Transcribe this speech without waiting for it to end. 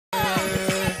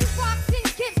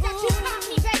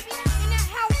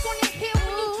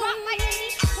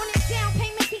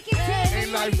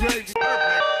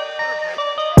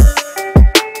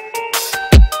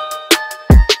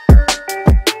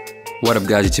What up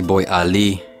guys, it's your boy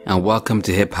Ali and welcome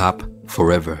to Hip Hop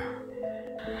Forever.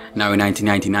 Now in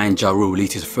 1999, Ja Rule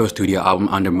released his first studio album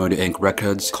under Murder Inc.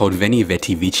 Records called Venni,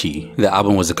 Vetti, Vecci. The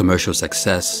album was a commercial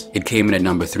success. It came in at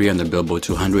number 3 on the Billboard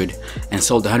 200 and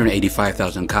sold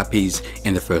 185,000 copies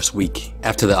in the first week.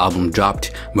 After the album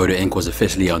dropped, Murder Inc. was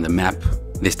officially on the map.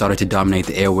 They started to dominate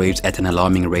the airwaves at an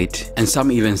alarming rate, and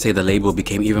some even say the label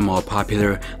became even more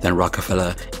popular than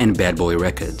Rocafella and Bad Boy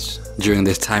Records. During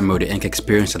this time, Murder Inc.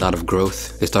 experienced a lot of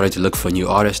growth. They started to look for new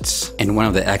artists, and one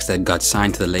of the acts that got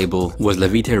signed to the label was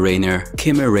lavita Raynor,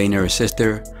 Raynor's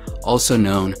sister, also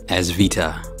known as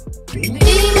Vita.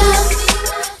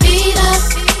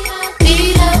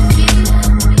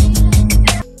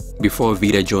 Before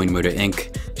Vita joined Murder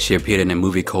Inc., she appeared in a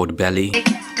movie called Belly.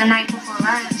 The night before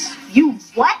last. You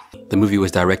what? The movie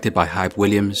was directed by Hype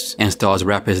Williams and stars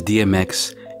rappers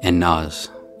DMX and Nas.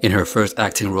 In her first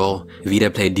acting role, Vita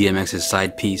played DMX's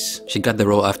side piece. She got the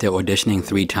role after auditioning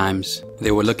 3 times.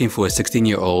 They were looking for a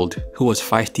 16-year-old who was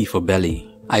feisty for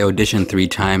Belly. I auditioned 3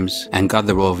 times and got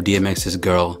the role of DMX's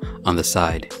girl on the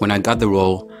side. When I got the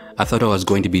role, I thought I was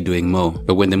going to be doing Mo,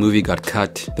 but when the movie got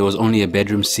cut, there was only a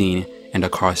bedroom scene and a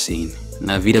car scene.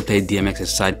 Now Vita played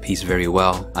DMX's side piece very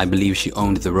well. I believe she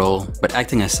owned the role. But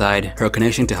acting aside, her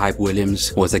connection to Hype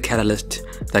Williams was a catalyst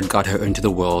that got her into the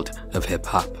world of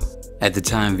hip-hop. At the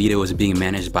time, Vita was being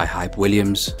managed by Hype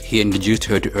Williams. He introduced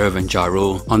her to Irv and Ja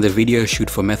Rule on the video shoot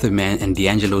for Method Man and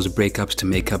D'Angelo's Breakups to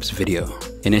Makeups video.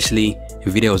 Initially,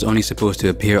 Vita was only supposed to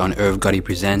appear on Irv Gotti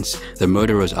Presents The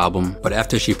Murderers album, but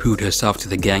after she proved herself to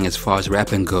the gang as far as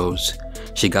rapping goes,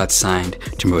 she got signed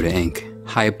to Murder Inc.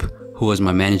 Hype, who was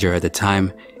my manager at the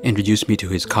time, introduced me to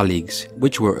his colleagues,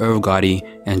 which were Irv Gotti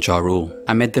and Ja Rule.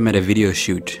 I met them at a video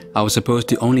shoot. I was supposed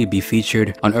to only be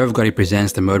featured on Irv Gotti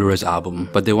Presents The Murderers album,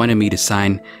 but they wanted me to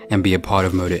sign and be a part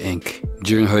of Murder Inc.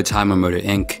 During her time on Murder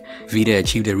Inc., Vita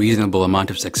achieved a reasonable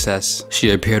amount of success. She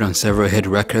appeared on several hit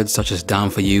records such as Down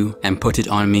For You and Put It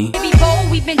On Me.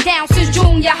 We've been down since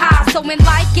junior high, so when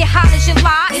life get hot as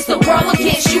July, it's the world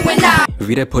against you and I.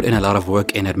 Vita put in a lot of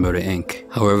work in at Murder Inc.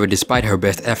 However, despite her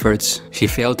best efforts, she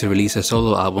failed to release a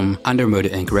solo album under Murder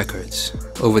Inc. Records.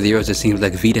 Over the years, it seems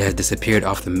like Vita has disappeared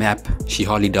off the map. She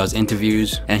hardly does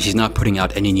interviews, and she's not putting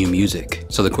out any new music.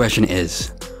 So the question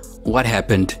is, what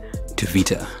happened to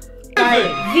Vita?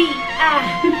 V-I-T-A,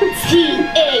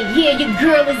 yeah, your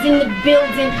girl is in the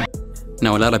building.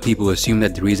 Now, a lot of people assume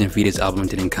that the reason Vita's album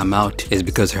didn't come out is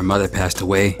because her mother passed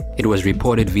away. It was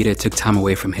reported Vita took time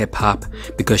away from hip-hop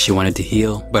because she wanted to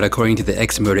heal, but according to the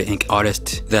ex-Murder Inc.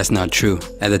 artist, that's not true.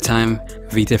 At the time,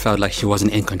 Vita felt like she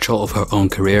wasn't in control of her own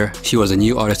career. She was a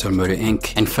new artist on Murder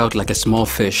Inc. and felt like a small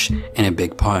fish in a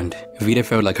big pond. Vita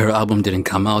felt like her album didn't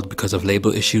come out because of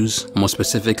label issues. More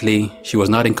specifically, she was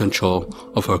not in control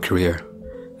of her career.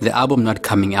 The album not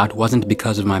coming out wasn't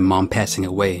because of my mom passing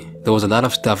away. There was a lot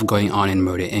of stuff going on in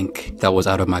Murder Inc. that was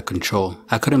out of my control.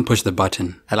 I couldn't push the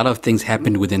button. A lot of things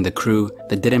happened within the crew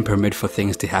that didn't permit for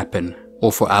things to happen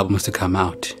or for albums to come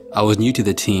out. I was new to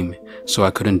the team, so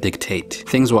I couldn't dictate.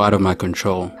 Things were out of my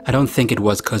control. I don't think it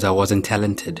was because I wasn't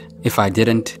talented. If I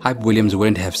didn't, Hype Williams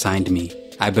wouldn't have signed me.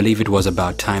 I believe it was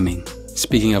about timing.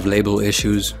 Speaking of label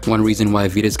issues, one reason why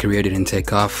Vita's career didn't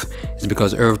take off is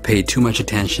because Irv paid too much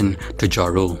attention to Ja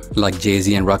Rule. Like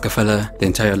Jay-Z and Rocafella, the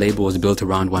entire label was built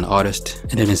around one artist,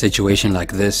 and in a situation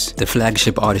like this, the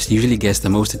flagship artist usually gets the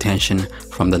most attention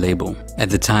from the label. At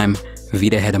the time,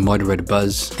 Vita had a moderate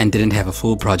buzz and didn't have a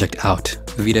full project out.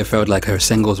 Vita felt like her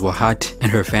singles were hot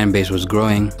and her fan base was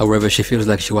growing. However, she feels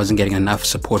like she wasn't getting enough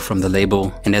support from the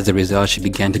label, and as a result, she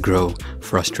began to grow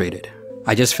frustrated.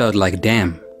 I just felt like,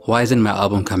 damn, why isn't my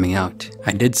album coming out?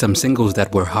 I did some singles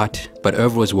that were hot, but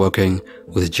Irv was working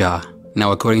with Ja.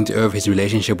 Now, according to Irv, his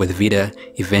relationship with Vita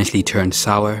eventually turned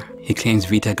sour. He claims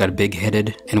Vita got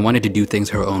big-headed and wanted to do things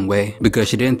her own way because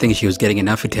she didn't think she was getting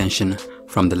enough attention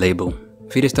from the label.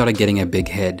 Vita started getting a big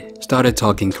head, started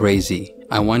talking crazy.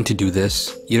 I want to do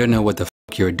this. You don't know what the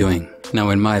fuck you're doing.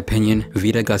 Now, in my opinion,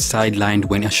 Vita got sidelined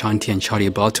when Ashanti and Charlie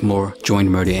Baltimore joined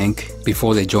Murder Inc.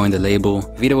 Before they joined the label,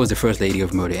 Vita was the first lady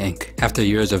of Murder Inc. After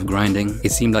years of grinding,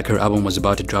 it seemed like her album was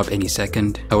about to drop any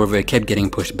second. However, it kept getting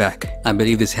pushed back. I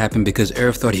believe this happened because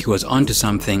Irv thought he was onto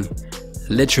something,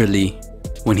 literally,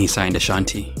 when he signed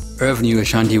Ashanti. Irv knew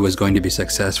Ashanti was going to be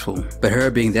successful, but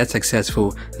her being that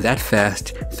successful that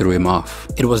fast threw him off.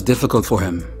 It was difficult for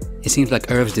him. It seems like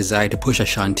Irv's desire to push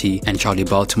Ashanti and Charlie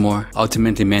Baltimore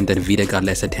ultimately meant that Vita got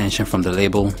less attention from the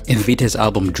label. If Vita's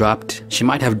album dropped, she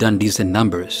might have done decent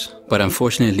numbers, but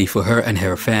unfortunately for her and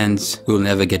her fans, we'll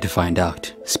never get to find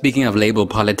out. Speaking of label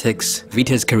politics,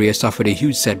 Vita's career suffered a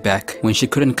huge setback when she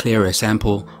couldn't clear a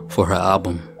sample for her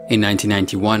album. In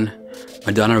 1991,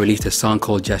 Madonna released a song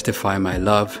called Justify My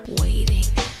Love. Waiting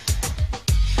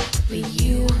for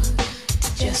you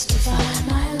to justify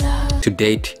my love. To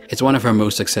date, it's one of her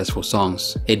most successful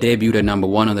songs. It debuted at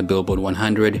 #1 on the Billboard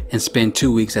 100 and spent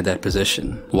 2 weeks at that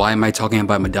position. Why am I talking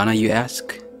about Madonna, you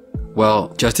ask?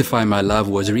 Well, Justify My Love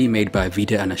was remade by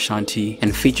Vita and Ashanti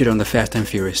and featured on the Fast and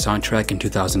Furious soundtrack in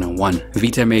 2001.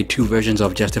 Vita made 2 versions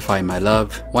of Justify My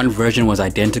Love. One version was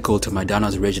identical to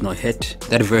Madonna's original hit.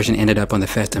 That version ended up on the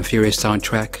Fast and Furious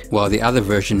soundtrack, while the other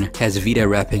version has Vita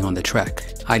rapping on the track.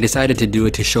 I decided to do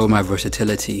it to show my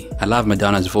versatility. I love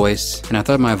Madonna's voice, and I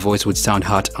thought my voice would sound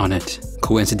hot on it.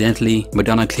 Coincidentally,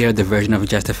 Madonna cleared the version of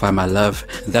Justify My Love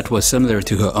that was similar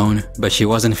to her own, but she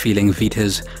wasn't feeling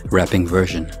Vita's rapping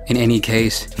version. In any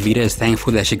case, Vita is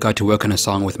thankful that she got to work on a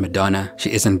song with Madonna.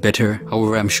 She isn't bitter,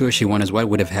 however I'm sure she wonders what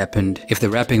would have happened if the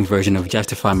rapping version of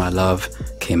Justify My Love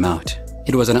came out.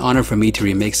 It was an honor for me to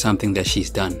remake something that she's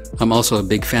done. I'm also a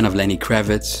big fan of Lenny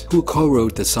Kravitz, who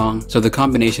co-wrote the song, so the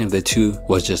combination of the two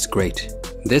was just great.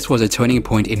 This was a turning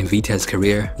point in Vita's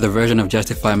career. The version of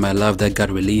Justify My Love that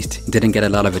got released didn't get a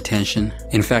lot of attention.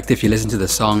 In fact, if you listen to the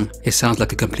song, it sounds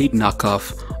like a complete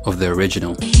knockoff of the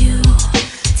original. You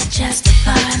to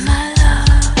justify my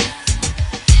love,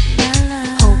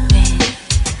 hoping.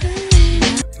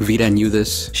 Vita knew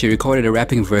this. She recorded a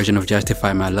rapping version of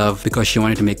Justify My Love because she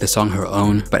wanted to make the song her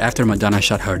own, but after Madonna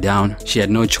shut her down, she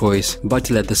had no choice but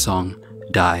to let the song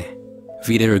die.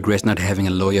 Vita regrets not having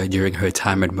a lawyer during her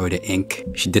time at Murder Inc.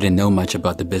 She didn't know much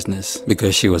about the business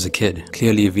because she was a kid.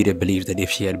 Clearly, Vita believes that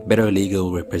if she had better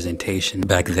legal representation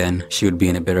back then, she would be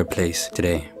in a better place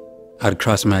today. I'd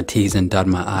cross my T's and dot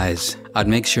my I's. I'd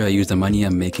make sure I use the money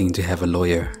I'm making to have a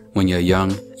lawyer. When you're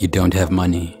young, you don't have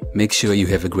money. Make sure you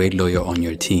have a great lawyer on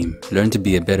your team. Learn to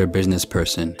be a better business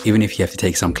person, even if you have to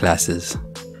take some classes.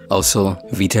 Also,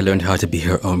 Vita learned how to be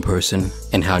her own person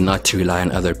and how not to rely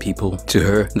on other people. To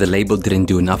her, the label didn't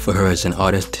do enough for her as an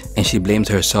artist, and she blames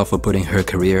herself for putting her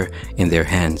career in their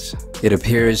hands. It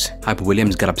appears Hype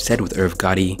Williams got upset with Irv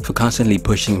Gotti for constantly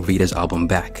pushing Vita's album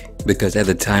back, because at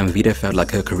the time Vita felt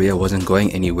like her career wasn't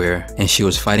going anywhere and she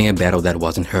was fighting a battle that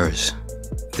wasn't hers.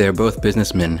 They're both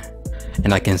businessmen,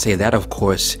 and I can say that of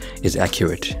course is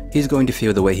accurate. He's going to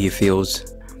feel the way he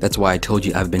feels. That's why I told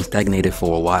you I've been stagnated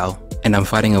for a while, and I'm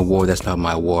fighting a war that's not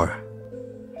my war.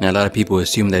 Now, a lot of people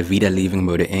assume that Vita leaving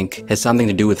Murder Inc. has something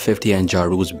to do with 50 and Ja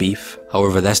Rule's beef.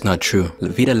 However, that's not true.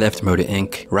 Vita left Murder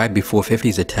Inc. right before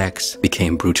 50's attacks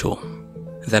became brutal.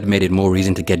 That made it more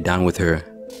reason to get down with her.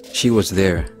 She was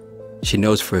there. She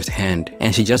knows firsthand,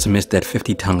 and she just missed that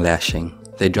 50 tongue lashing.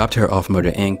 They dropped her off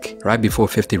Murder Inc. right before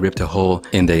 50 ripped a hole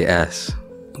in their ass,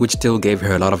 which still gave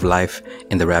her a lot of life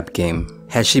in the rap game.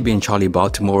 Had she been Charlie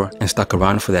Baltimore and stuck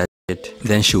around for that shit,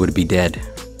 then she would be dead.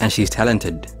 And she's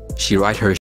talented. She write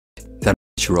her shit, that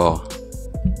bitch raw.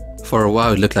 For a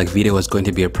while it looked like Vita was going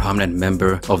to be a prominent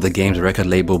member of the game's record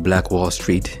label Black Wall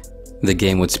Street. The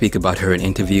game would speak about her in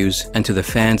interviews, and to the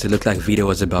fans it looked like Vita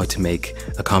was about to make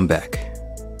a comeback.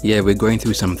 Yeah, we're going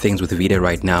through some things with Vita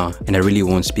right now, and I really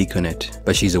won't speak on it,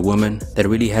 but she's a woman that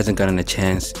really hasn't gotten a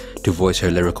chance to voice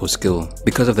her lyrical skill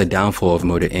because of the downfall of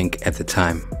Murder Inc. at the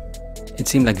time. It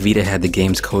seemed like Vita had the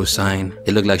game's co-sign.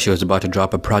 It looked like she was about to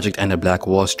drop a project under Black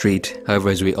Wall Street. However,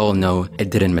 as we all know,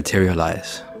 it didn't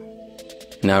materialize.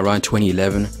 Now around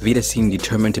 2011, Vita seemed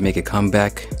determined to make a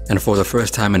comeback, and for the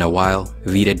first time in a while,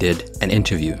 Vita did an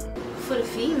interview. For the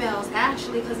females,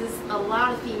 actually, because it's a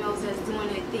lot of females that's doing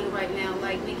their thing right now,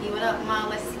 like, Vicky, what up, Ma,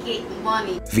 let's get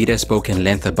money. Vita spoke in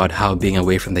length about how being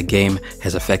away from the game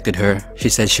has affected her. She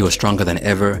said she was stronger than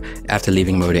ever after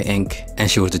leaving Murder Inc., and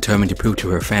she was determined to prove to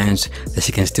her fans that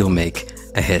she can still make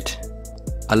a hit.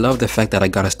 I love the fact that I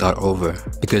gotta start over,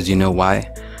 because you know why?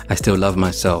 I still love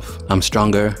myself. I'm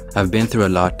stronger, I've been through a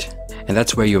lot, and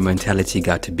that's where your mentality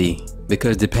got to be.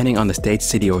 Because depending on the state,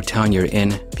 city, or town you're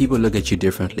in, people look at you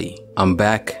differently. I'm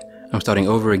back, I'm starting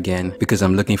over again because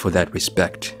I'm looking for that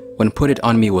respect. When Put It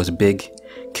On Me was big,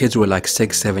 kids were like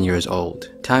 6-7 years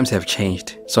old. Times have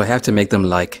changed, so I have to make them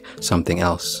like something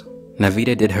else. Now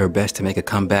Vita did her best to make a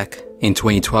comeback. In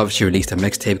 2012, she released a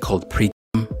mixtape called Pre.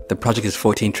 The project is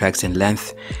 14 tracks in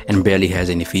length and barely has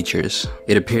any features.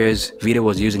 It appears Vita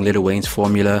was using Lil Wayne's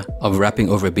formula of rapping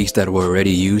over beats that were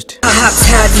already used.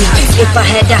 If I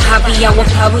had a hobby, I would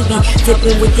probably be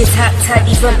dipping with this hot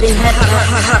toddy, bumping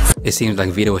hot. It seems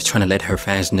like Vita was trying to let her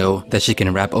fans know that she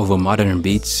can rap over modern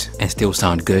beats and still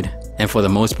sound good. And for the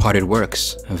most part it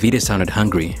works. Vita sounded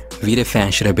hungry. Vita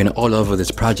fans should have been all over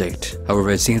this project.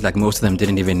 However, it seems like most of them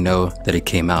didn't even know that it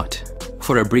came out.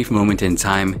 For a brief moment in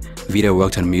time, Vita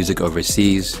worked on music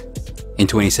overseas. In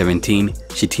 2017,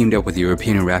 she teamed up with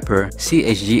European rapper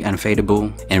CHG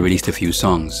Unfadable and released a few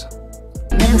songs.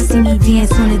 Never see me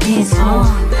dance on the dance floor.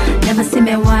 Never see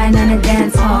me wine on the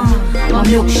dance hall. My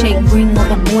milkshake bring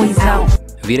all the boys out.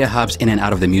 Vita hops in and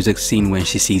out of the music scene when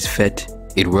she sees fit.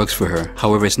 It works for her.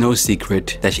 However, it's no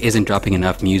secret that she isn't dropping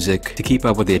enough music to keep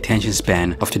up with the attention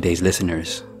span of today's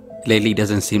listeners. Lately, it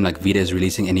doesn't seem like Vita is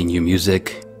releasing any new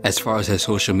music. As far as her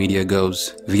social media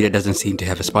goes, Vita doesn't seem to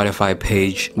have a Spotify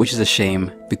page, which is a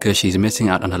shame because she's missing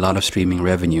out on a lot of streaming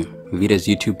revenue. Vita's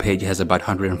YouTube page has about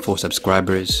 104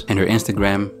 subscribers, and her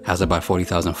Instagram has about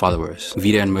 40,000 followers.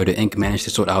 Vita and Murder Inc. managed to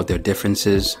sort out their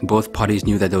differences. Both parties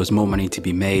knew that there was more money to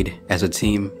be made as a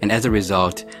team, and as a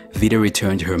result, Vita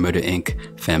returned to her Murder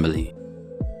Inc. family.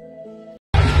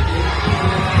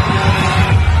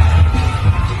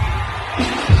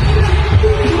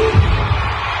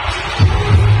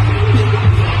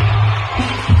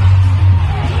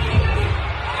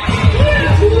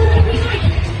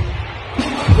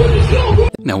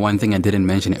 Now, one thing I didn't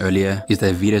mention earlier is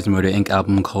that Vita's Murder Inc.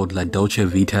 album called La Dolce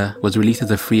Vita was released as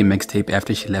a free mixtape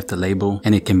after she left the label,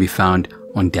 and it can be found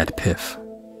on Dat Piff.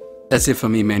 That's it for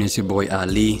me, man. It's your boy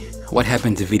Ali. What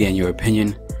happened to Vita in your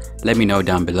opinion? Let me know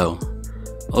down below.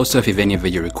 Also, if you have any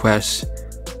video requests,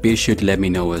 be sure to let me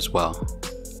know as well.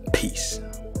 Peace.